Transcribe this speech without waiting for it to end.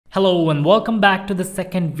Hello and welcome back to the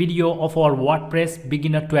second video of our WordPress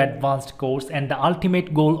Beginner to Advanced course, and the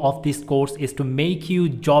ultimate goal of this course is to make you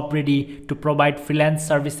job ready to provide freelance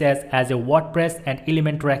services as a WordPress and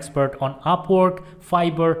Elementor expert on Upwork,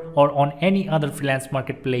 Fiverr or on any other freelance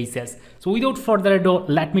marketplaces. So without further ado,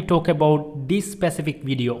 let me talk about this specific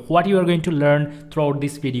video, what you are going to learn throughout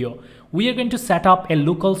this video. We are going to set up a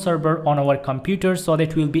local server on our computer so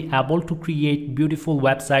that we'll be able to create beautiful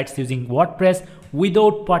websites using WordPress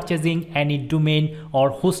without purchasing any domain or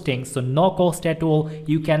hosting. So no cost at all.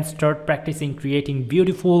 You can start practicing creating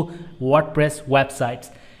beautiful WordPress websites.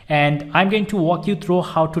 And I'm going to walk you through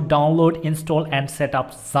how to download, install and set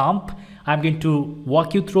up XAMPP. I'm going to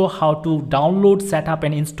walk you through how to download, set up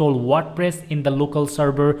and install WordPress in the local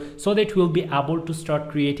server so that we'll be able to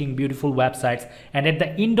start creating beautiful websites. And at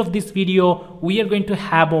the end of this video, we are going to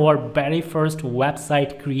have our very first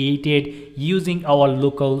website created using our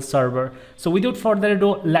local server. So without further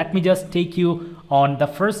ado, let me just take you on the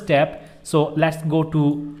first step. So let's go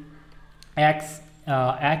to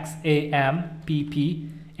XAMPP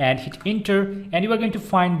and hit enter, and you are going to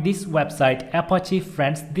find this website, Apache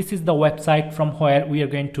Friends. This is the website from where we are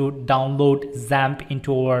going to download XAMPP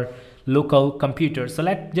into our local computer. So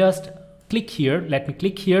let's just click here. Let me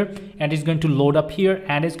click here and it's going to load up here,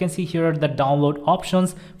 and as you can see here are the download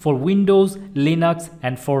options for Windows, Linux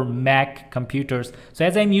and for Mac computers. So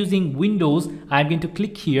as I'm using Windows, I'm going to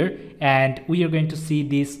click here and we are going to see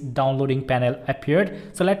this downloading panel appeared.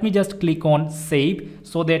 So let me just click on save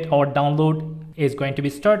so that our download is going to be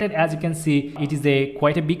started. As you can see, it is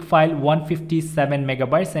quite a big file, 157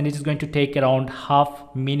 megabytes, and it is going to take around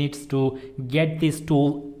half minutes to get this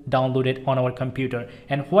tool downloaded on our computer.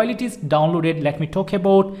 And while it is downloaded, let me talk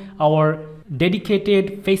about our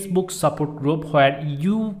dedicated Facebook support group where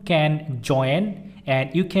you can join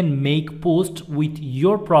and you can make posts with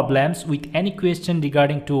your problems, with any question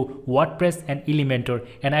regarding to WordPress and Elementor,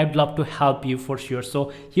 and I'd love to help you for sure.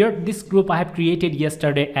 So here, this group I have created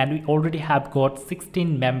yesterday and we already have got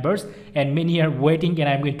 16 members and many are waiting, and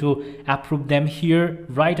I'm going to approve them here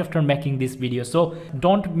right after making this video. So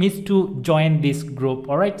don't miss to join this group,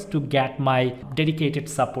 all right, to get my dedicated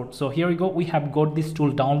support. So here we go, we have got this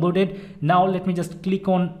tool downloaded. Now let me just click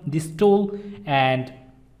on this tool and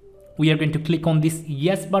we are going to click on this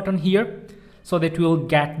yes button here so that we'll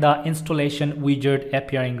get the installation widget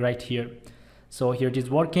appearing right here. So here it is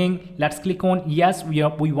working. Let's click on yes. We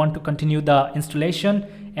want to continue the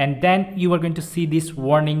installation, and then you are going to see this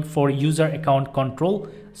warning for user account control.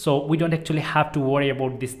 So we don't actually have to worry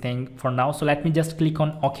about this thing for now. So let me just click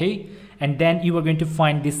on OK, and then you are going to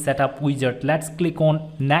find this setup widget. Let's click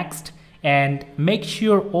on next and make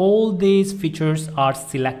sure all these features are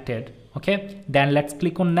selected. Okay, then let's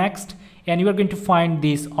click on next, and you are going to find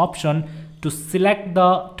this option to select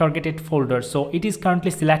the targeted folder. So it is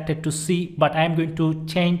currently selected to C, but I am going to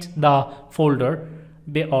change the folder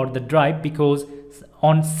or the drive because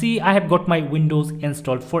on C I have got my Windows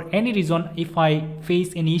installed. For any reason, if I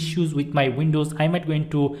face any issues with my Windows, I might going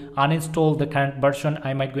to uninstall the current version,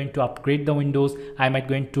 I might going to upgrade the Windows, I might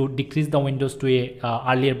going to decrease the Windows to a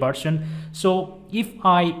earlier version. So if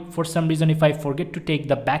I, for some reason, if I forget to take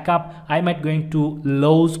the backup, I might going to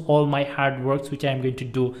lose all my hard works which I am going to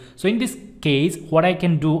do. So in this case, what I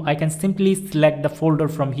can do, I can simply select the folder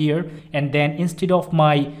from here, and then instead of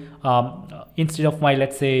my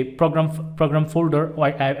let's say program folder,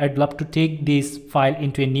 I'd love to take this file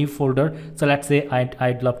into a new folder. So let's say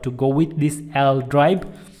I'd love to go with this L drive,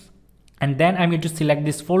 and then I'm going to select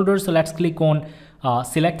this folder. So let's click on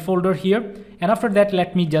select folder here, and after that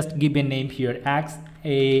let me just give a name here,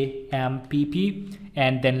 XAMPP,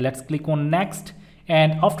 and then let's click on next.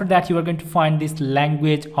 And after that you are going to find this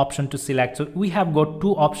language option to select. So we have got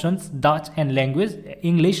two options, Dutch and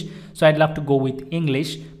English. So I'd love to go with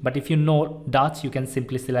English, but if you know Dutch, you can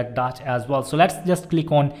simply select Dutch as well. So let's just click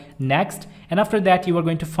on next, and after that you are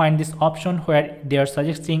going to find this option where they are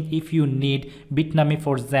suggesting if you need Bitnami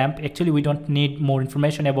for XAMPP. Actually we don't need more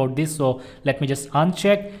information about this, so let me just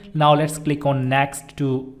uncheck. Now let's click on next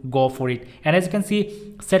to go for it, and as you can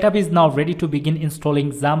see, setup is now ready to begin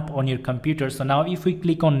installing XAMPP on your computer. So now if we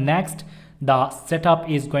click on next, the setup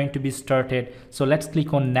is going to be started. So let's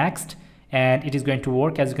click on next, and it is going to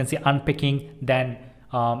work. As you can see, unpacking, then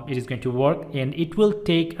it is going to work, and it will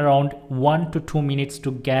take around 1 to 2 minutes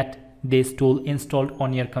to get this tool installed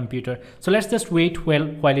on your computer. So let's just wait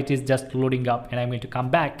while it is just loading up, and I'm going to come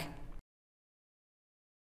back.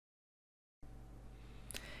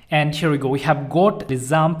 And here we go, we have got the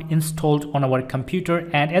XAMPP installed on our computer,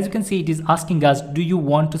 and as you can see, it is asking us, do you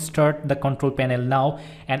want to start the control panel now?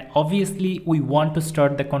 And obviously we want to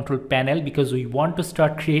start the control panel because we want to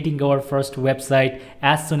start creating our first website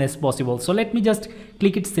as soon as possible. So let me just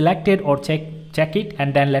click it selected or check it,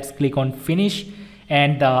 and then let's click on finish,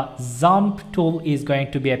 and the XAMPP tool is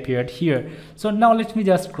going to be appeared here. So now let me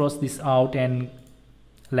just cross this out, and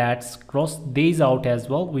let's cross these out as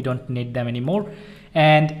well, we don't need them anymore.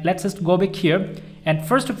 And let's just go back here, and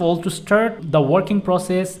first of all, to start the working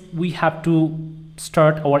process, we have to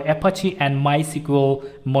start our Apache and MySQL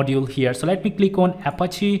module here. So let me click on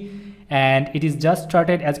Apache, and it is just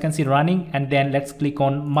started, as you can see, running. And then let's click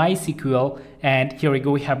on MySQL, and here we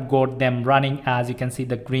go, we have got them running, as you can see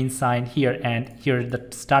the green sign here, and here is the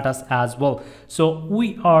status as well. So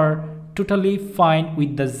we are totally fine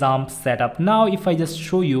with the XAMPP setup. Now if I just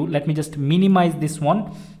show you, let me just minimize this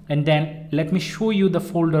one, and then let me show you the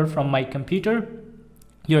folder from my computer.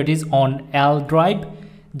 Here it is on L drive.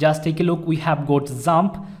 Just take a look, we have got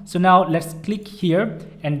XAMPP. So now let's click here,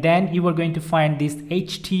 and then you are going to find these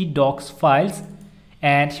htdocs files,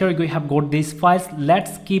 and here we go, we have got these files.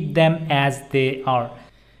 Let's keep them as they are.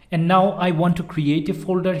 And now I want to create a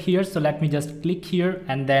folder here, so let me just click here,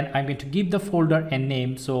 and then I'm going to give the folder a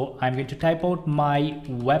name. So I'm going to type out my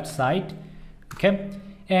website, okay?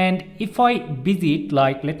 And if I visit,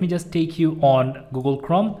 like, let me just take you on Google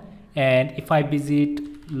Chrome, and if I visit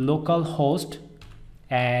localhost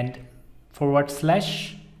and /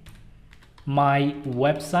 my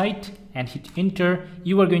website and hit enter,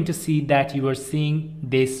 you are going to see that you are seeing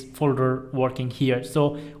this folder working here.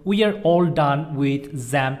 So we are all done with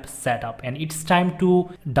XAMPP setup, and it's time to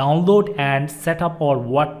download and set up our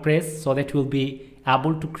WordPress so that we'll be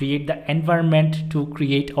able to create the environment to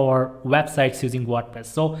create our websites using WordPress.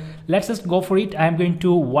 So let's just go for it. I'm going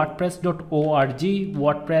to wordpress.org,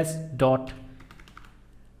 wordpress.org,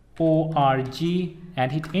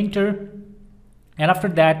 and hit enter. And after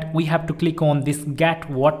that, we have to click on this get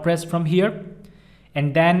WordPress from here,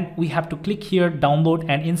 and then we have to click here download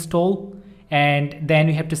and install, and then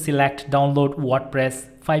we have to select download WordPress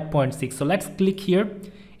 5.6. so let's click here,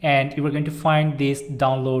 and you are going to find this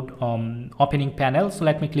download opening panel. So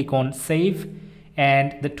let me click on save,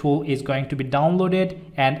 and the tool is going to be downloaded,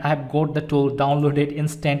 and I have got the tool downloaded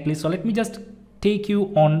instantly. So let me just take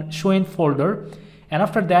you on show in folder, and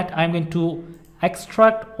after that I'm going to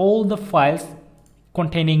extract all the files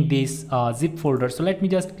containing this zip folder. So let me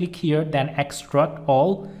just click here, then extract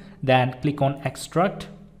all, then click on extract,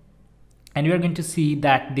 and you are going to see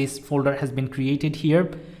that this folder has been created here.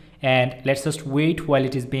 And let's just wait while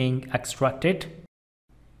it is being extracted.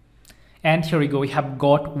 And here we go, we have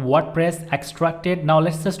got WordPress extracted. Now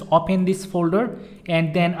let's just open this folder,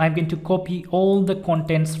 and then I'm going to copy all the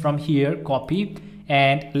contents from here, copy,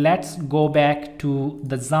 and let's go back to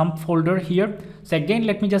the XAMPP folder here. So again,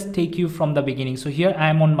 let me just take you from the beginning. So here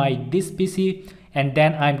I'm on my this PC, and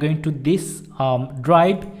then I'm going to this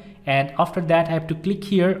drive, and after that I have to click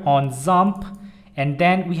here on XAMPP, and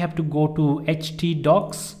then we have to go to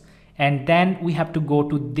htdocs, and then we have to go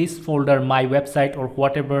to this folder, my website, or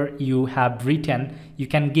whatever you have written. You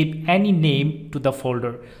can give any name to the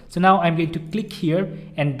folder. So now I'm going to click here,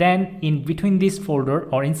 and then in between this folder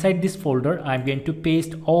or inside this folder, I'm going to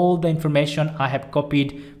paste all the information I have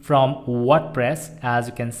copied from WordPress. As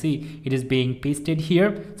you can see, it is being pasted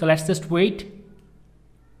here. So let's just wait.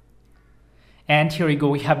 And here we go,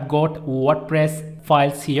 we have got WordPress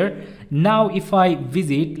files here. Now if I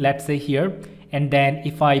visit, let's say here, and then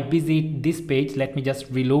if I visit this page, let me just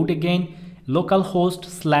reload again, localhost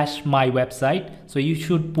 / my website. So you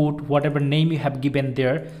should put whatever name you have given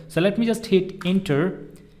there. So let me just hit enter,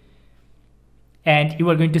 and you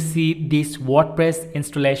are going to see this WordPress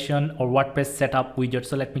installation or WordPress setup widget.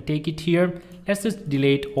 So let me take it here. Let's just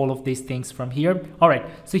delete all of these things from here. All right,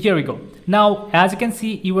 so here we go. Now, as you can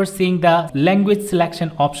see, you are seeing the language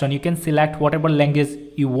selection option. You can select whatever language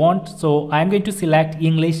you want. So I'm going to select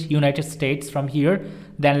English United States from here.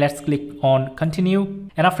 Then let's click on continue.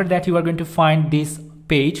 And after that, you are going to find this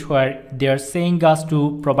page where they are saying us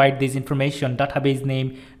to provide this information: database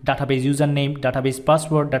name, database username, database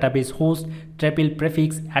password, database host, tuple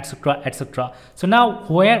prefix, etc, etc. So now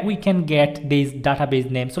where we can get this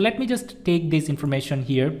database name? So let me just take this information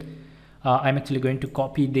here. I'm actually going to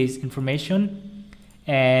copy this information,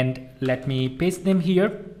 and let me paste them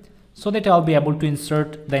here so that I'll be able to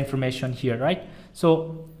insert the information here, right?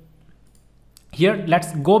 So here,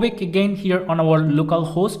 let's go back again here on our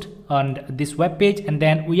localhost on this web page, and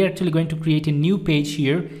then we are actually going to create a new page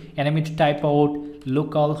here, and I'm going to type out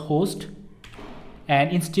localhost,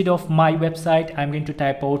 and instead of my website, I'm going to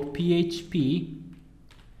type out php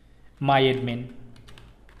myadmin.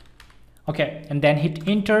 Okay, and then hit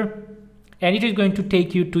enter, and it is going to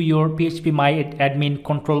take you to your PHP myadmin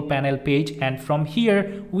control panel page, and from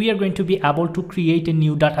here we are going to be able to create a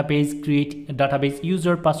new database, create a database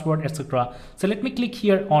user, password, etc. So let me click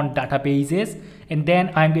here on databases, and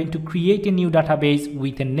then I'm going to create a new database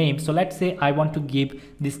with a name. So let's say I want to give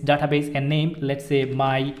this database a name, let's say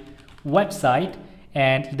my website,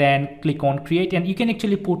 and then click on create, and you can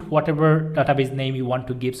actually put whatever database name you want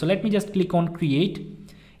to give. So let me just click on create,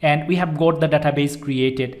 and we have got the database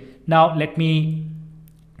created. Now let me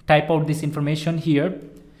type out this information here.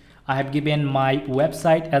 I have given my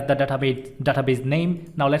website as the database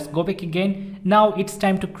name. Now let's go back again. Now it's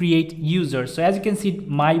time to create user. So as you can see,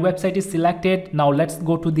 my website is selected. Now let's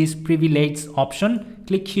go to this privilege option,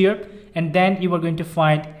 click here, and then you are going to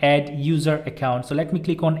find add user account. So let me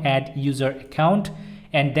click on add user account,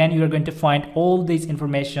 and then you are going to find all these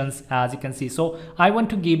informations as you can see. So I want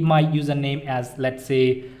to give my username as, let's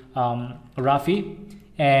say, Rafi,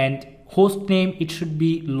 and host name, it should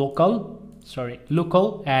be local,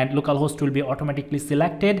 and localhost will be automatically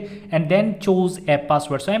selected, and then choose a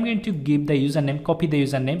password. So I'm going to give the username, copy the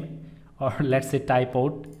username, or let's say type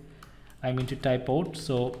out. I'm going to type out,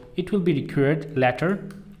 so it will be required later,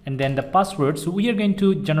 and then the password. So we are going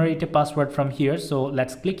to generate a password from here. So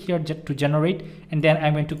let's click here to generate, and then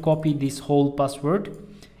I'm going to copy this whole password,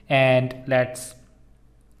 and let's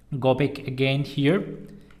go back again here,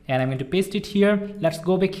 and I'm going to paste it here. Let's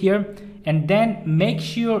go back here, and then make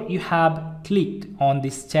sure you have clicked on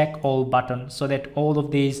this check all button so that all of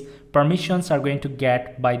these permissions are going to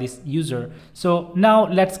get by this user. So now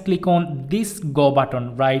let's click on this go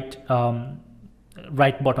button, right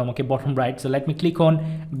bottom, okay, bottom right. So let me click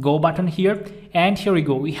on go button here, and here we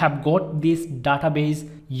go, we have got this database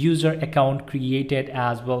user account created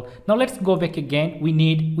as well. Now let's go back again.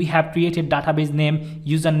 We have created database name,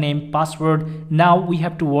 username, password. Now we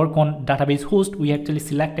have to work on database host. We actually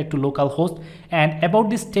selected to localhost, and about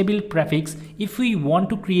this table prefix, if we want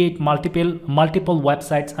to create multiple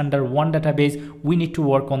websites under one database, we need to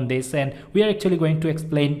work on this, and we are actually going to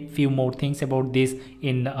explain few more things about this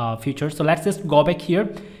in future. So let's just go back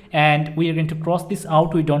here, and we are going to cross this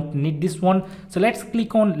out. We don't need this one. So let's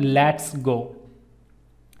click on let's go.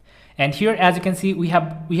 And here, as you can see, we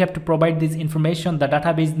have to provide this information: the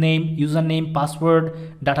database name, username, password,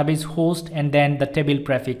 database host, and then the table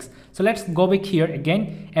prefix. So let's go back here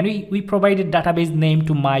again, and we provided database name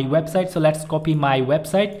to my website. So let's copy my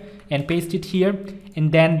website and paste it here,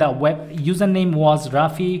 and then the web username was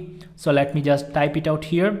Rafi. So let me just type it out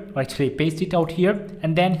here, or actually paste it out here,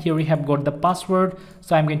 and then here we have got the password.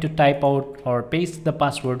 So I'm going to type out or paste the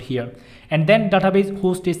password here, and then database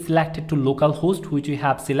host is selected to localhost, which we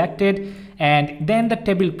have selected, and then the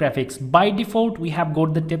table prefix. By default, we have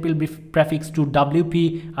got the table prefix to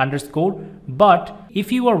WP underscore, but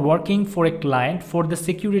if you are working for a client, for the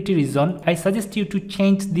security reason, I suggest you to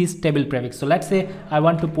change this table prefix. So let's say I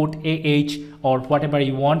want to put AH or whatever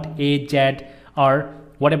you want, AZ or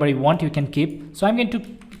whatever you want, you can keep. So I'm going to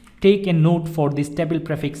take a note for this table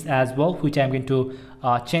prefix as well, which I'm going to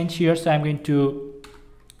change here. So I'm going to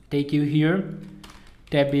take you here,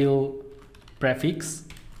 table prefix,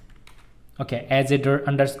 okay, as a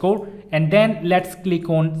underscore, and then let's click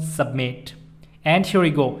on submit. And here we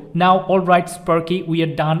go. Now, all right, Sparky, we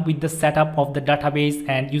are done with the setup of the database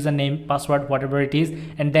and username, password, whatever it is.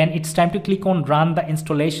 And then it's time to click on run the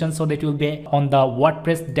installation, so that will be on the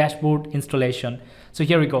WordPress dashboard installation. So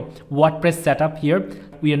here we go, WordPress setup here.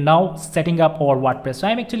 We are now setting up our WordPress. So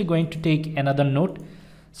I'm actually going to take another note.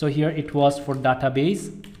 So here it was for database,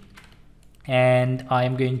 and I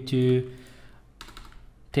am going to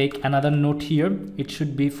take another note here. It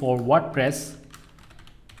should be for WordPress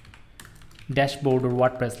dashboard or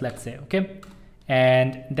WordPress, let's say, okay.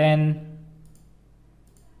 And then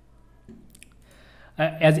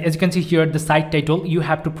as you can see here, the site title, you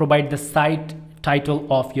have to provide the site title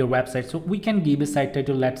of your website. So we can give a site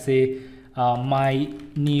title, let's say my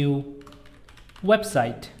new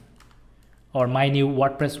website or my new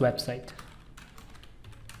WordPress website,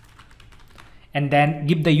 and then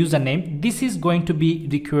give the username. This is going to be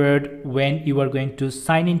required when you are going to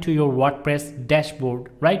sign into your WordPress dashboard,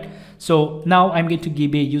 right? So now I'm going to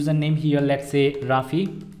give a username here, let's say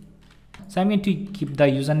Rafi. So I'm going to keep the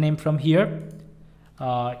username from here,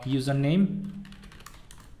 username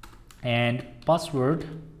and password.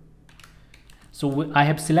 So I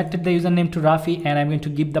have selected the username to Rafi, and I'm going to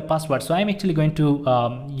give the password. So I'm actually going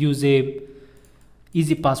to use a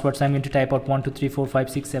easy password. So I'm going to type out 1 2 3 4 5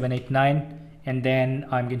 6 7 8 9, and then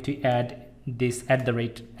I'm going to add this @ at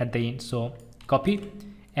the end. So copy,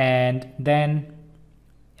 and then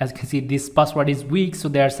as you can see, this password is weak, so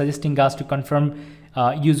they are suggesting us to confirm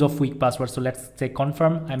use of weak password. So let's say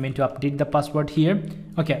confirm. I'm going to update the password here.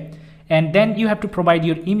 Okay, and then you have to provide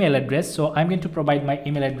your email address. So I'm going to provide my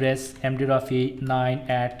email address,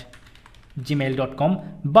 mdrafi9@gmail.com.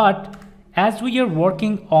 but as we are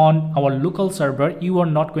working on our local server, you are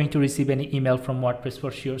not going to receive any email from WordPress for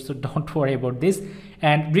sure, so don't worry about this.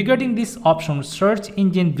 And regarding this option, search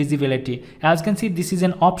engine visibility, as you can see, this is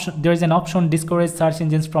an option. There is an option, discourage search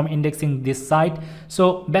engines from indexing this site.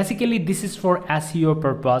 So basically this is for SEO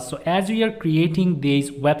purpose. So as we are creating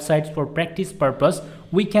these websites for practice purpose,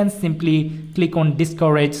 we can simply click on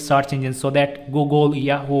discourage search engines, so that Google,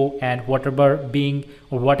 Yahoo, and whatever Bing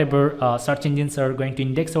or whatever search engines are going to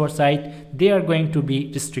index our site, they are going to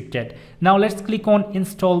be restricted. Now let's click on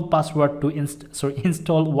install password to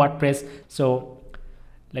install WordPress. So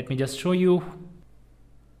let me just show you.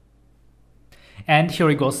 And here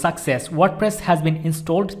we go, success. WordPress has been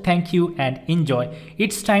installed. Thank you and enjoy.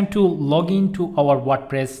 It's time to log in to our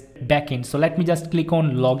WordPress backend. So let me just click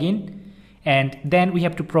on login. And then we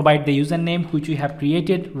have to provide the username which we have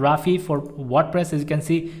created, Rafi for WordPress, as you can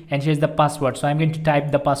see, and here's the password. So I'm going to type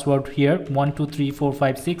the password here,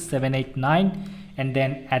 123456789, and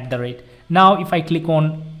then @. Now if I click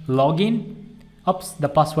on login, oops, the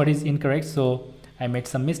password is incorrect, so I made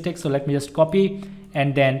some mistakes. So let me just copy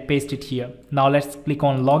and then paste it here. Now let's click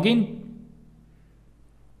on login.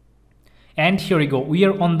 And here we go, we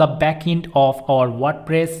are on the back end of our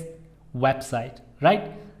WordPress website,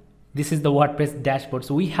 right? This is the WordPress dashboard.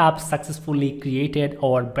 So we have successfully created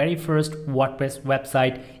our very first WordPress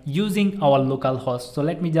website using our local host. So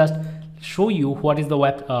let me just show you what is the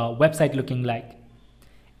website looking like.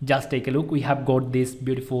 Just take a look. We have got this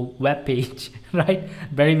beautiful web page, right?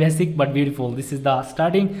 Very basic but beautiful. This is the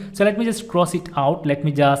starting. So let me just cross it out. Let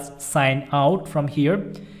me just sign out from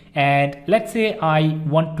here. And let's say I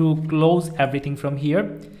want to close everything from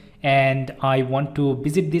here, and I want to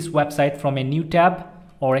visit this website from a new tab,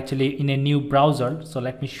 or actually in a new browser. So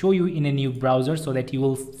let me show you in a new browser so that you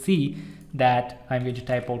will see that I'm going to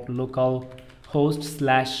type out localhost /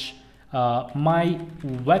 my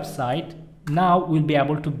website. Now we'll be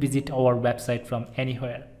able to visit our website from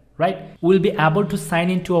anywhere, right? We'll be able to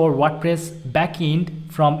sign into our WordPress backend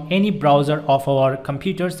from any browser of our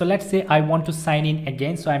computer. So let's say I want to sign in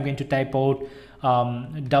again. So I'm going to type out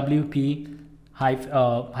wp-admin.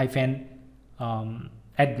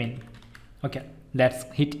 Okay. Let's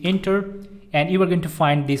hit enter, and you are going to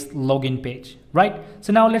find this login page, right?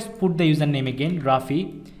 So now let's put the username again,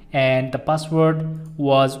 Rafi, and the password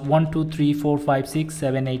was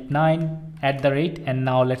 123456789 @, and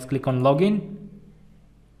now let's click on login.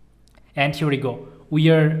 And here we go, we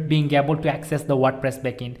are being able to access the WordPress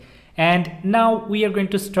backend. And now we are going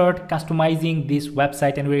to start customizing this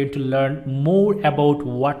website, and we're going to learn more about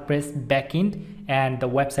WordPress backend and the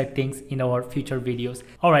website things in our future videos.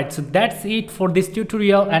 All right, so that's it for this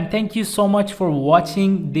tutorial, and thank you so much for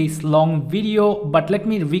watching this long video. But let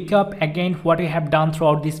me recap again what we have done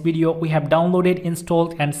throughout this video. We have downloaded,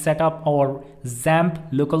 installed, and set up our XAMPP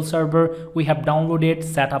local server. We have downloaded,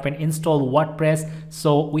 set up, and installed WordPress.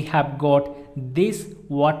 So we have got this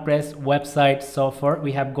WordPress website so far.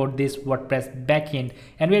 We have got this WordPress backend,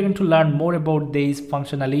 and we're going to learn more about these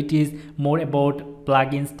functionalities, more about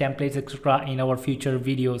plugins, templates, etc. in our future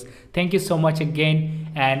videos. Thank you so much again,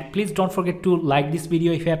 and please don't forget to like this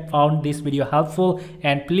video if you have found this video helpful,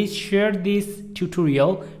 and please share this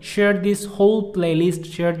tutorial, share this whole playlist,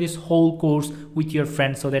 share this whole course with your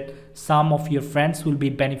friends so that some of your friends will be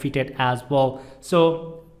benefited as well.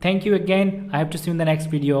 So thank you again. I have to see you in the next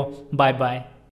video. Bye bye.